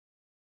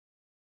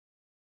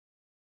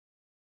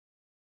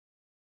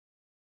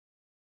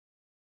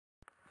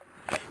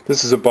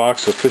This is a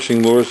box of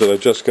fishing lures that I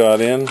just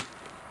got in.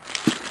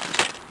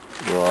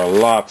 There are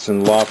lots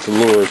and lots of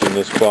lures in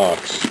this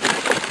box.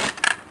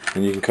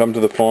 And you can come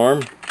to the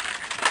farm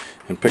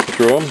and pick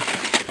through them.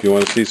 If you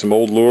want to see some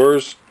old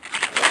lures,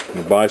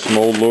 and buy some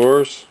old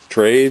lures,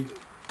 trade.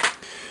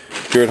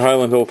 Here at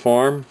Highland Hill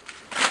Farm,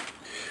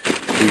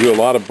 we do a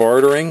lot of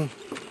bartering.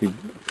 We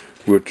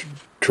would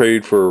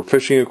trade for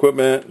fishing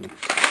equipment,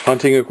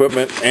 hunting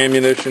equipment,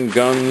 ammunition,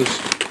 guns.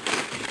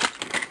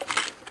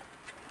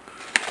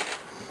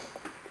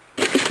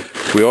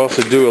 We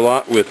also do a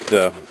lot with,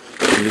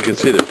 you can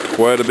see there's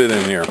quite a bit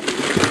in here.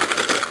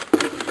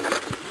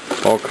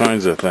 All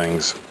kinds of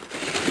things.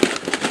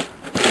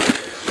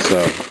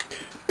 So,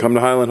 come to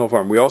Highland Hill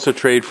Farm. We also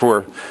trade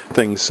for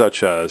things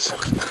such as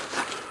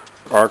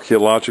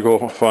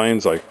archaeological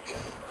finds like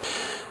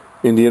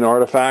Indian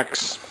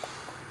artifacts.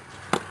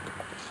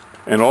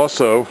 And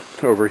also,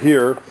 over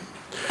here,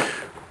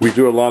 we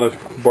do a lot of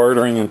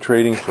bartering and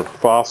trading for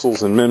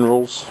fossils and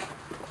minerals.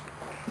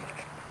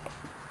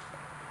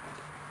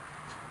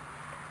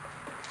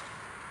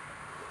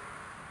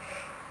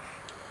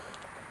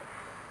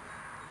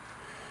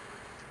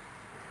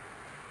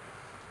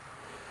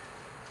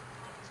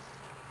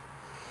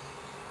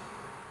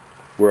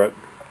 We're at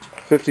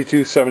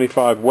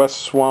 5275 West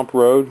Swamp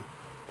Road,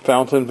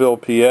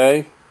 Fountainville,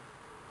 PA,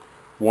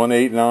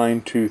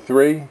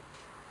 18923.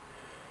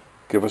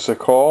 Give us a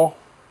call.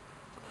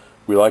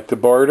 We like to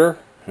barter,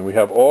 and we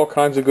have all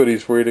kinds of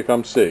goodies for you to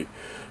come see.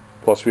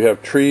 Plus we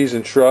have trees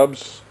and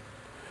shrubs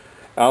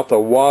out the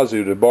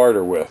wazoo to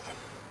barter with.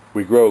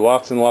 We grow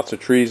lots and lots of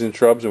trees and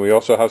shrubs, and we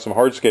also have some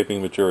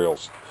hardscaping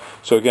materials.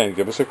 So again,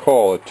 give us a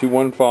call at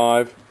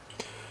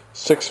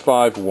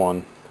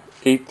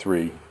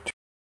 215-651-8322.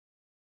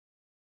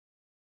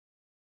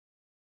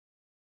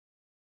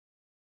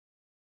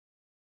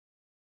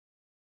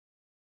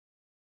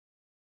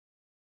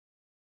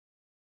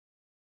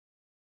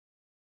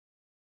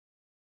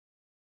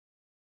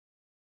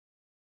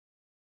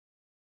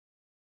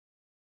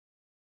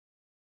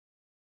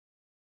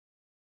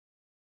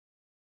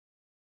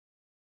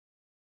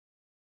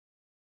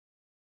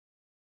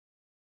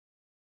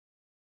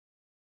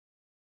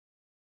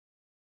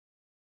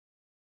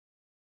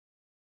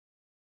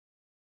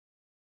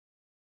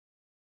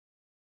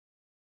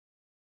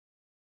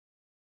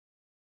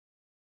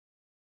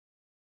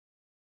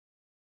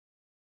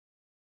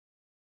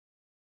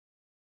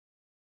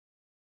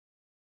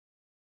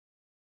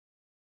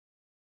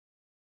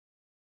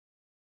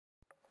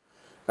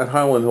 At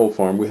Highland Hill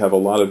Farm, we have a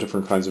lot of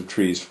different kinds of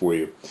trees for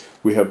you.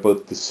 We have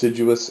both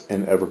deciduous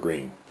and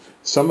evergreen.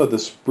 Some of the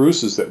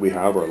spruces that we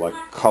have are like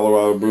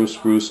Colorado blue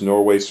spruce,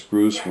 Norway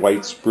spruce,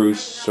 white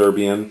spruce,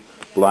 Serbian,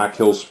 Black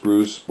Hill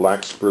spruce,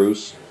 black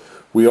spruce.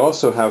 We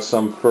also have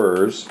some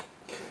firs,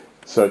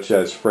 such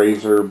as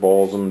Fraser,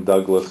 balsam,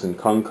 Douglas, and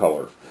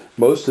concolor.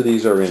 Most of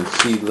these are in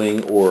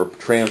seedling or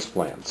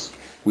transplants.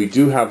 We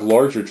do have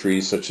larger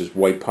trees such as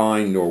white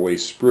pine, Norway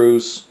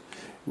spruce.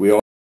 We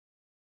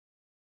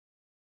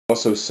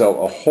also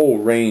sell a whole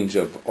range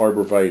of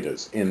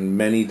arborvitaes in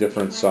many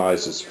different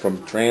sizes,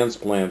 from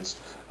transplants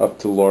up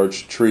to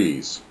large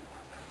trees.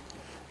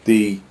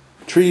 The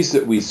trees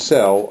that we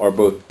sell are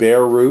both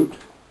bare root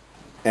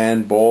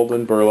and balled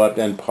and burlapped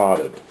and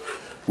potted.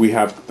 We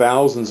have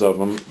thousands of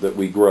them that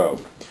we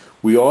grow.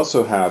 We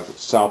also have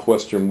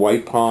southwestern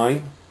white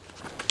pine,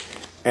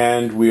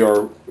 and we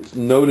are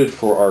noted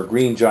for our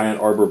green giant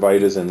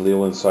arborvitaes and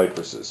Leland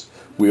cypresses.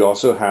 We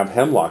also have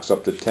hemlocks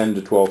up to 10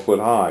 to 12 foot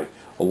high,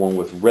 along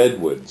with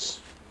redwoods.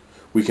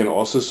 We can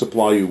also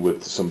supply you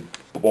with some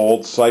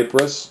bald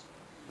cypress,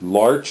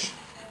 larch,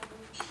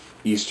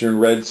 eastern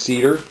red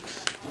cedar.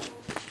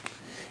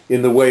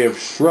 In the way of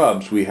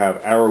shrubs, we have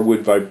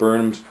arrowwood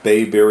viburnums,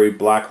 bayberry,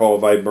 blackhaw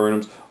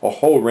viburnums, a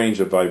whole range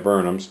of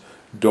viburnums,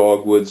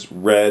 dogwoods,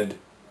 red,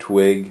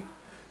 twig,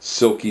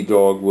 silky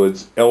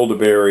dogwoods,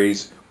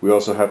 elderberries. We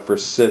also have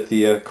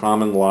forsythia,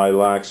 common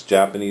lilacs,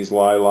 Japanese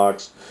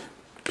lilacs,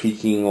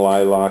 Peking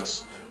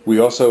lilacs. We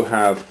also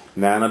have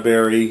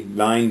nannyberry,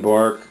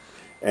 ninebark,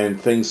 and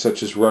things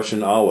such as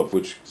Russian olive,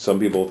 which some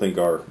people think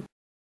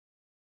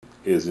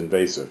is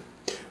invasive.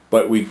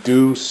 But we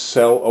do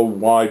sell a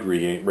wide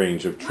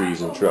range of trees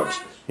and shrubs,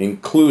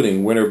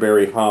 including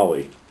winterberry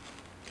holly.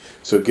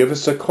 So give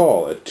us a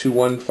call at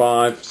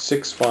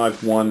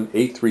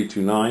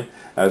 215-651-8329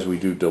 as we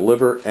do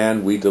deliver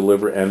and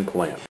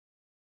plant.